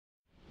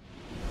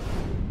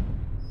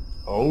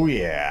Oh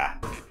yeah.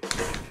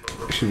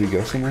 Should we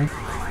go somewhere?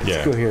 Yeah.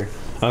 Let's go here.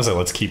 I was like,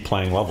 let's keep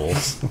playing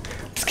levels.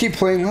 Let's keep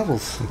playing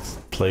levels.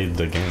 Played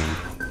the game.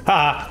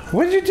 Ha!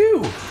 What did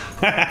you do?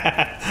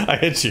 I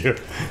hit you.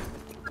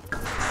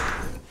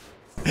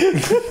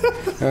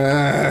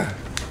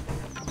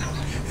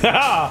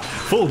 Ha!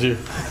 Fooled you.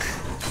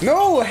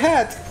 No, a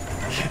hat.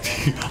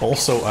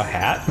 Also a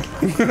hat.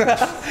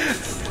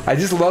 I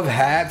just love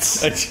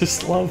hats. I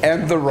just love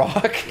And The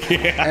Rock.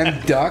 Yeah.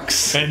 And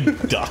ducks. and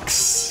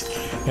ducks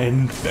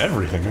and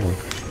everything.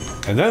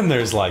 And then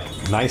there's like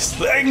nice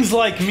things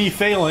like me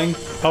failing.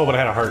 Oh, but I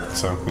had a heart,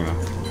 so you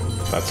know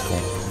that's cool.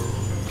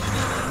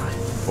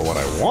 But what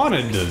I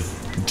wanted to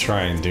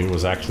try and do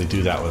was actually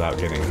do that without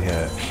getting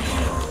hit.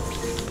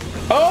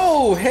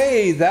 Oh,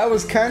 hey, that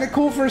was kind of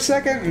cool for a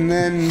second, and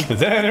then...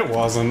 Then it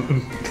wasn't.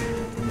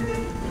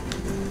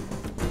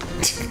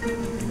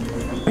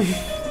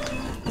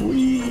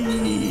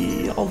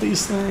 Whee! All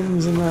these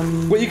things, and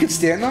then... Wait, you can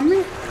stand on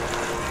me?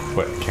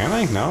 What, can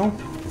I? No?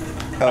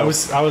 Oh. I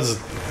was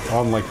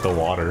on, like, the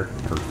water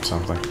or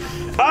something.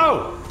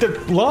 Oh! The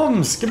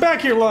Lums! Get back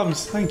here,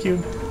 Lums! Thank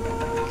you.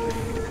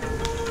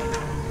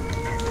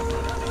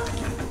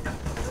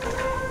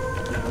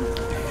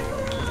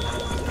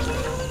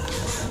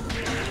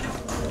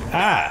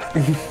 Ah!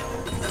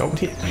 Don't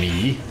hit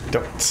me.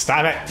 Don't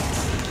stop it.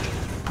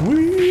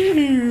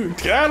 Woo!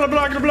 Take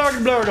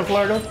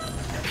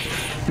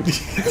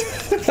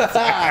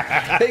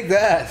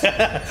that.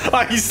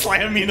 Oh, he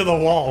slammed me into the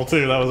wall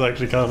too. That was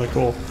actually kind of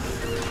cool.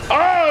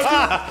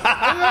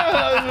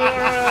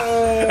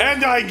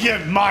 And I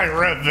get my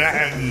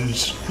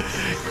revenge.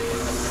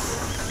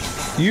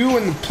 You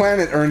and the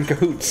planet are in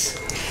cahoots.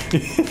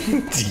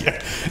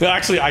 Yeah.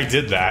 Actually, I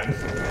did that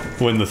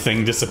when the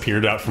thing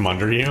disappeared out from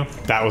under you.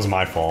 That was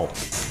my fault.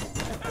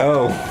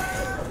 Oh.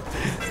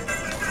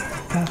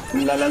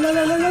 La la la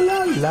la la la la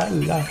la la la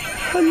la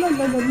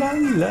la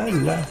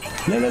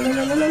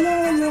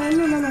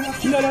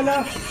la la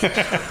la.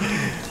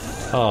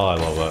 Oh, I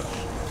love that.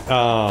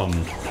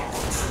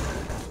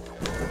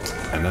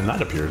 And then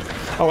that appeared.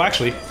 Oh,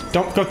 actually,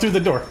 don't go through the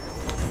door.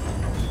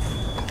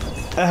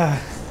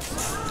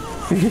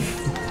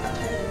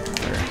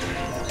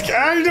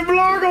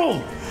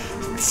 Bloggle!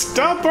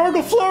 Stop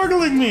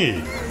Orgle-florgling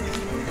me!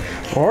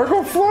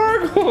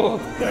 Orgle-florgle!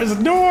 There's a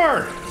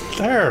door!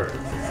 There.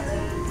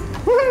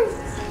 Woo!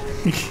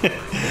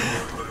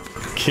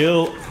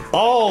 Kill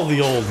all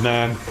the old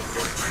man.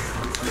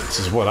 This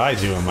is what I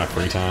do in my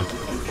free time.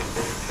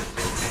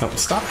 No,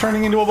 stop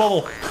turning into a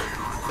bubble.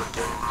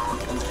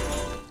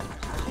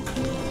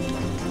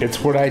 It's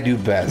what I do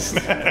best.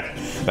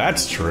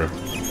 That's true.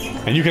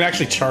 And you can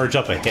actually charge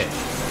up a hit,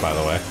 by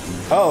the way.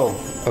 Oh,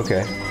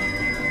 okay.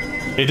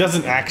 It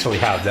doesn't actually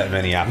have that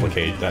many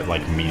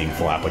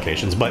meaningful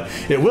applications, but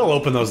it will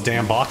open those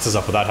damn boxes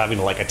up without having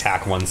to like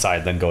attack one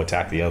side then go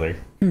attack the other,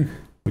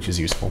 which is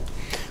useful.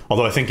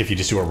 Although I think if you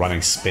just do a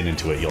running spin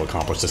into it, you'll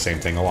accomplish the same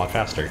thing a lot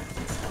faster.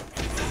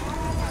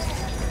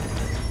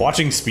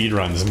 Watching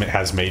speedruns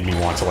has made me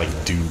want to like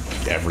do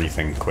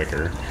everything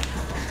quicker.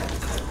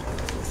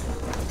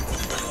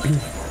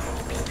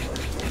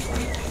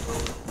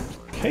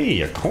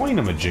 Hey, a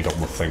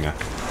coin-a-majiggle thinga.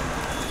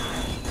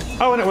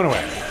 Oh, and it went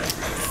away.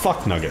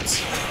 Fuck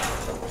nuggets.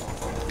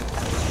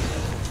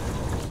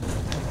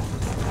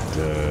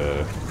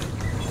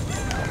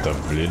 The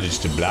village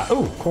to black.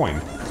 Oh, coin.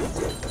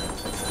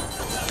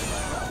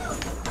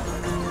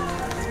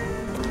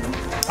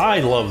 I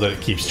love that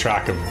it keeps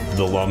track of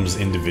the Lums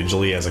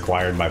individually as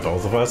acquired by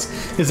both of us,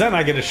 because then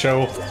I get to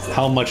show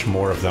how much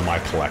more of them I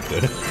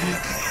collected.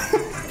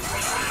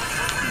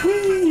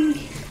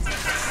 Whee!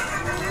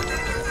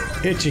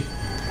 Itchy.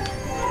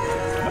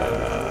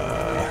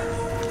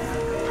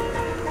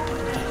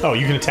 Oh,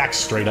 you can attack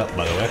straight up,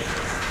 by the way.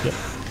 Yep.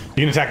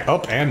 You can attack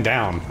up and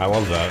down. I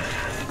love that.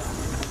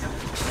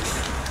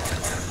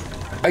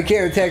 I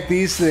can't attack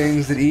these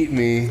things that eat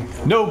me.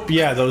 Nope,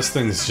 yeah, those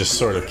things just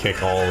sort of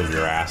kick all of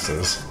your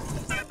asses.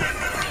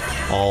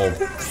 All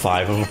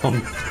 5 of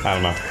them. I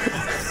don't know.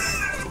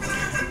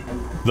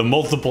 The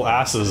multiple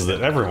asses that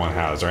everyone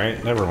has, right?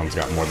 Everyone's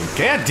got more than...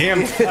 God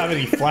damn,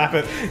 Flappity Flap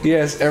it.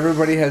 Yes,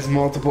 everybody has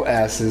multiple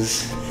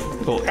asses.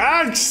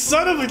 Ah,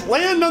 son of a...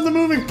 Land on the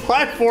moving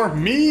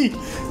platform, me!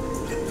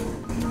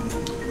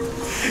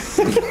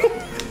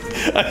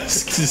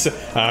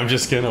 I'm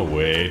just gonna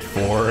wait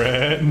for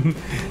it.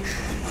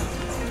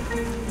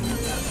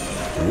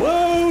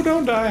 Whoa,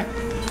 don't die.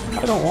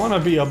 I don't want to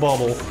be a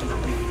bubble.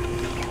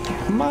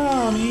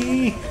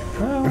 Mommy, I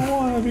don't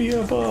want to be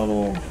a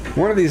bubble.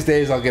 One of these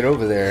days I'll get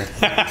over there.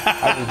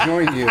 I will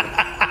join you.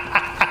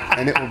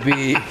 And it will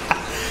be...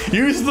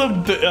 Use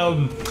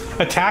the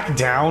attack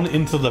down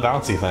into the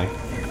bouncy thing.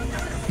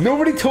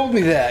 Nobody told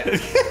me that.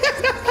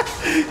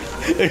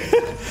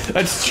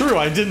 That's true,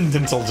 I didn't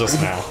until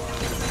just now.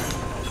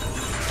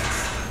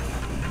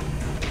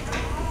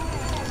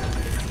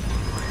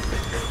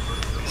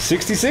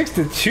 $66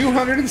 to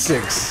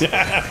 $206.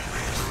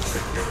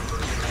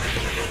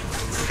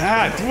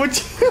 Ah, would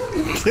you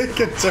kick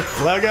it to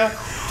Flugga?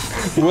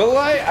 Will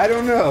I? I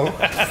don't know.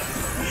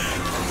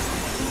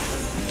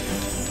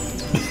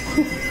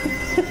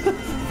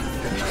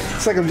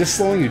 It's like I'm just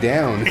slowing you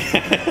down.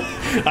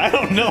 I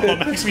don't know.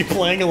 I'm actually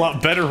playing a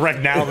lot better right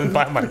now than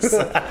by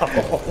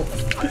myself.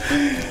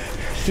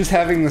 Just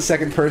having the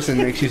second person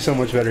makes you so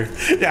much better.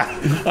 Yeah,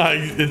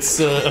 it's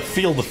a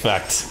field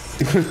effect.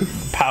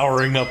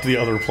 Powering up the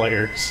other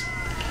players.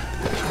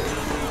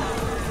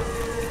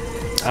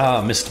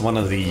 Missed one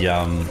of the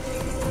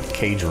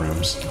cage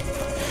rooms.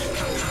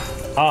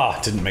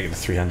 Didn't make it to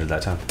 300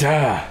 that time.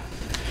 Duh.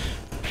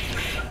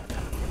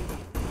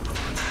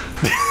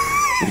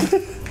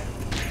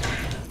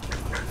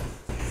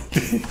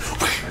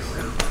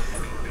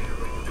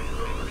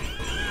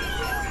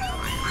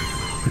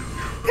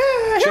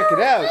 Check it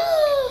out.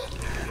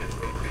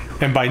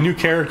 And by new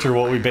character,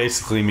 what we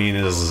basically mean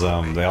is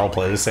they all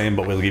play the same,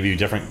 but we'll give you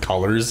different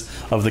colors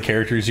of the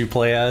characters you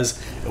play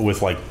as,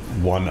 with like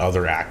one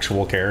other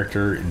actual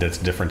character that's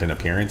different in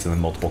appearance, and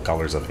then multiple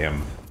colors of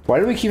him. Why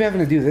do we keep having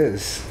to do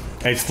this?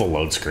 It's the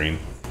load screen.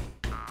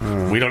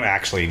 We don't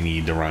actually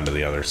need to run to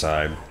the other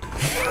side.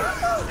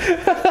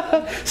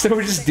 So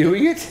we're just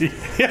doing it?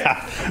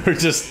 Yeah, we're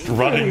just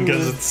running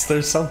because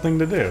there's something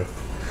to do.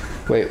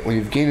 Wait, when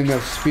you've gained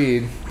enough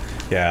speed...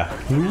 Yeah.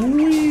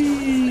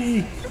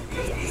 Whee!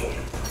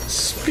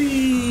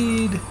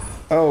 Speed!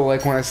 Oh,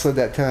 like when I slid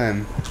that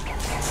time.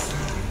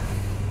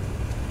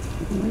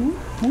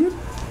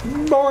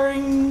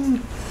 Boing!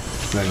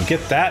 Then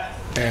get that,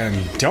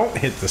 and don't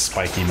hit the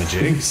spiky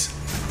majigs.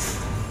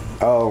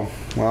 Oh,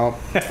 well.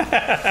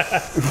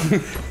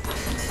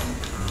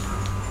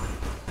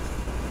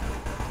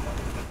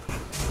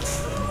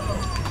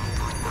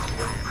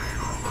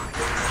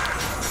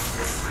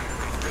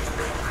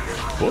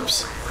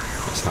 Whoops.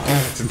 That's not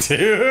what to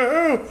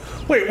do.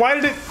 Wait, why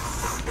did it...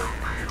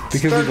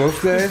 Because we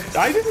both died?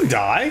 I didn't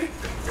die.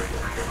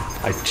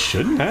 I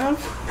shouldn't have.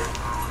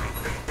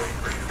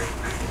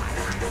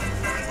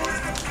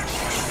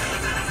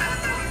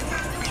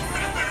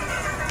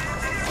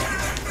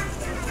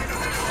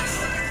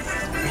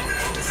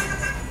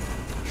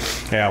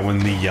 Yeah,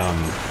 when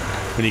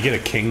you get a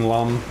king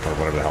lum, or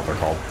whatever the hell they're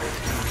called,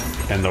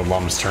 and the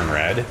lums turn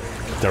red,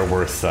 they're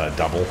worth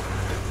double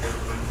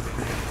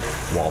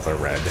while they're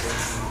red.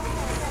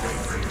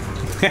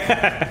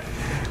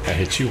 I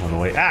hit you on the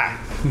way. Ah!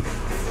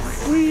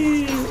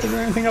 Whee! Is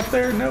there anything up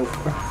there? Nope.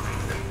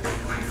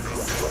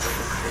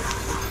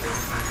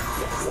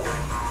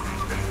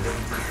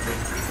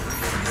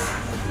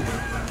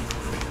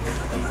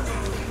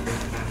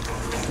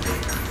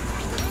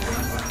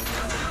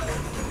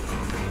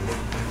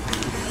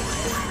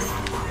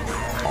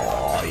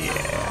 Oh,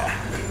 yeah.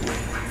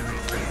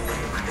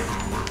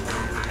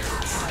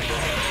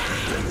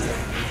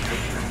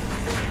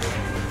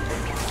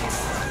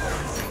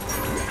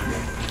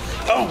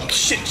 Oh,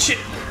 shit.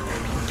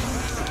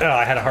 Oh,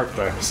 I had a heart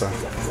though, so.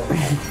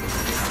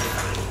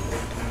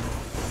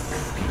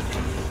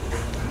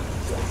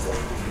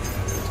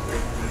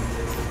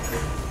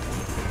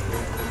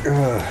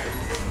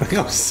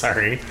 Oh,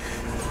 sorry.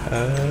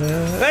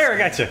 There, I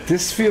got you.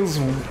 This feels,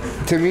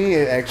 to me,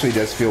 it actually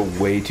does feel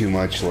way too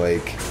much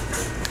like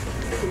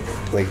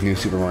New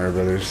Super Mario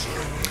Brothers.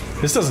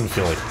 This doesn't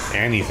feel like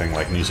anything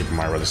like New Super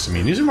Mario Brothers to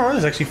me. New Super Mario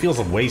Brothers actually feels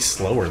way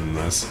slower than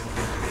this.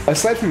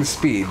 Aside from the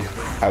speed,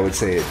 I would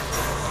say it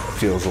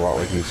feels a lot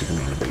like New Super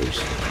Mario Brothers.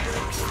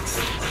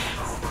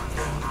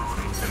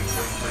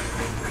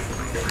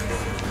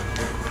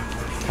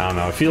 I don't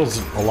know, it feels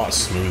a lot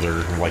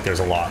smoother, like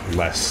there's a lot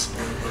less...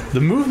 The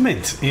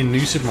movement in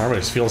New Super Mario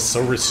Bros. Feels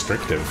so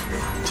restrictive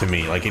to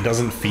me, like it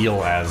doesn't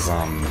feel as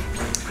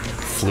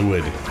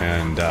fluid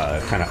and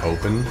kind of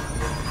open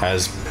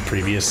as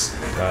previous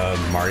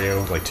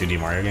Mario, like 2D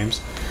Mario games.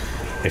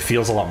 It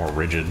feels a lot more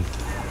rigid.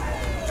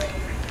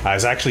 I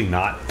was actually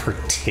not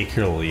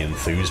particularly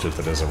enthused with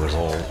it as a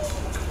result.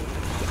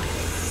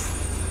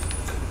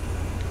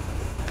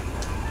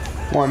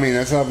 Well, I mean,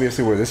 that's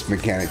obviously where this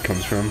mechanic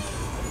comes from.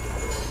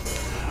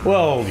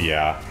 Well,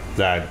 yeah,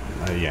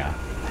 yeah.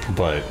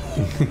 But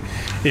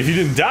if you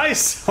didn't die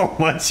so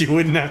much, you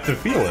wouldn't have to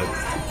feel it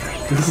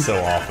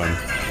so often.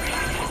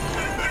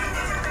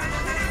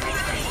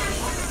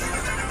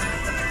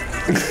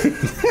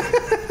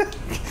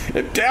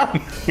 Get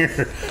down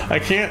here. I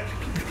can't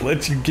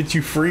let you get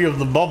you free of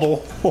the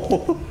bubble.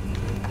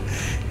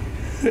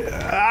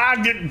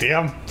 Get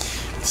damn.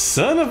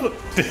 Son of a...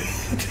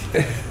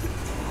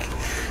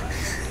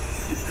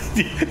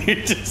 You're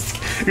just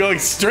going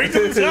straight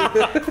to the top.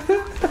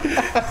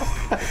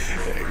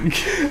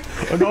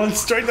 I'm going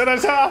straight to the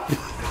top.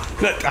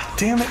 God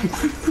damn it.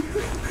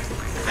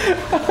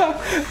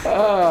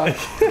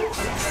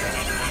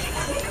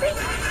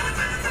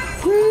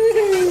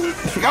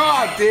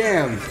 God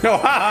damn. No,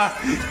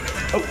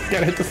 oh,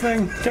 gotta hit the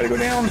thing. Gotta go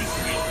down.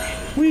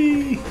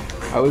 Whee.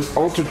 I was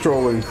ultra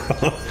trolling.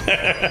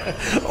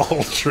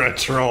 Ultra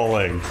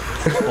trolling.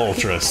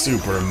 Ultra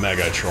super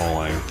mega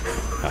trolling.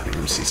 I think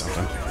we see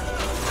something.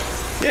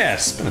 Yeah,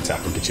 spin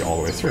attack will get you all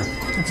the way through.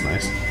 That's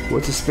nice.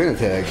 What's a spin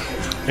attack?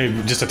 Hey,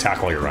 just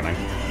attack while you're running.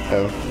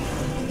 Oh.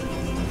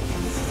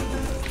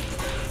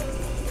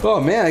 Oh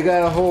man, I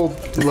got a whole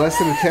less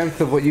than a tenth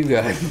of what you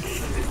got.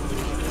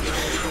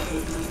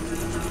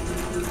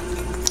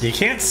 You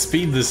can't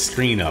speed the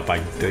screen up.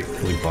 It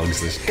really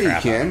bugs this Yeah, you crap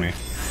out can. of me.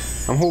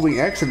 I'm holding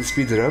X and it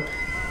speeds it up.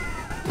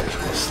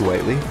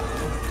 Slightly.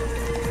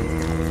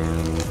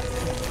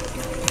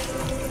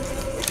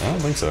 I don't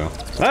think so.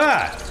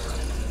 Ah!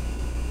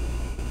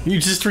 You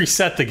just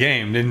reset the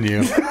game, didn't you?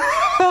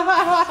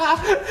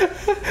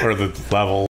 Or the level.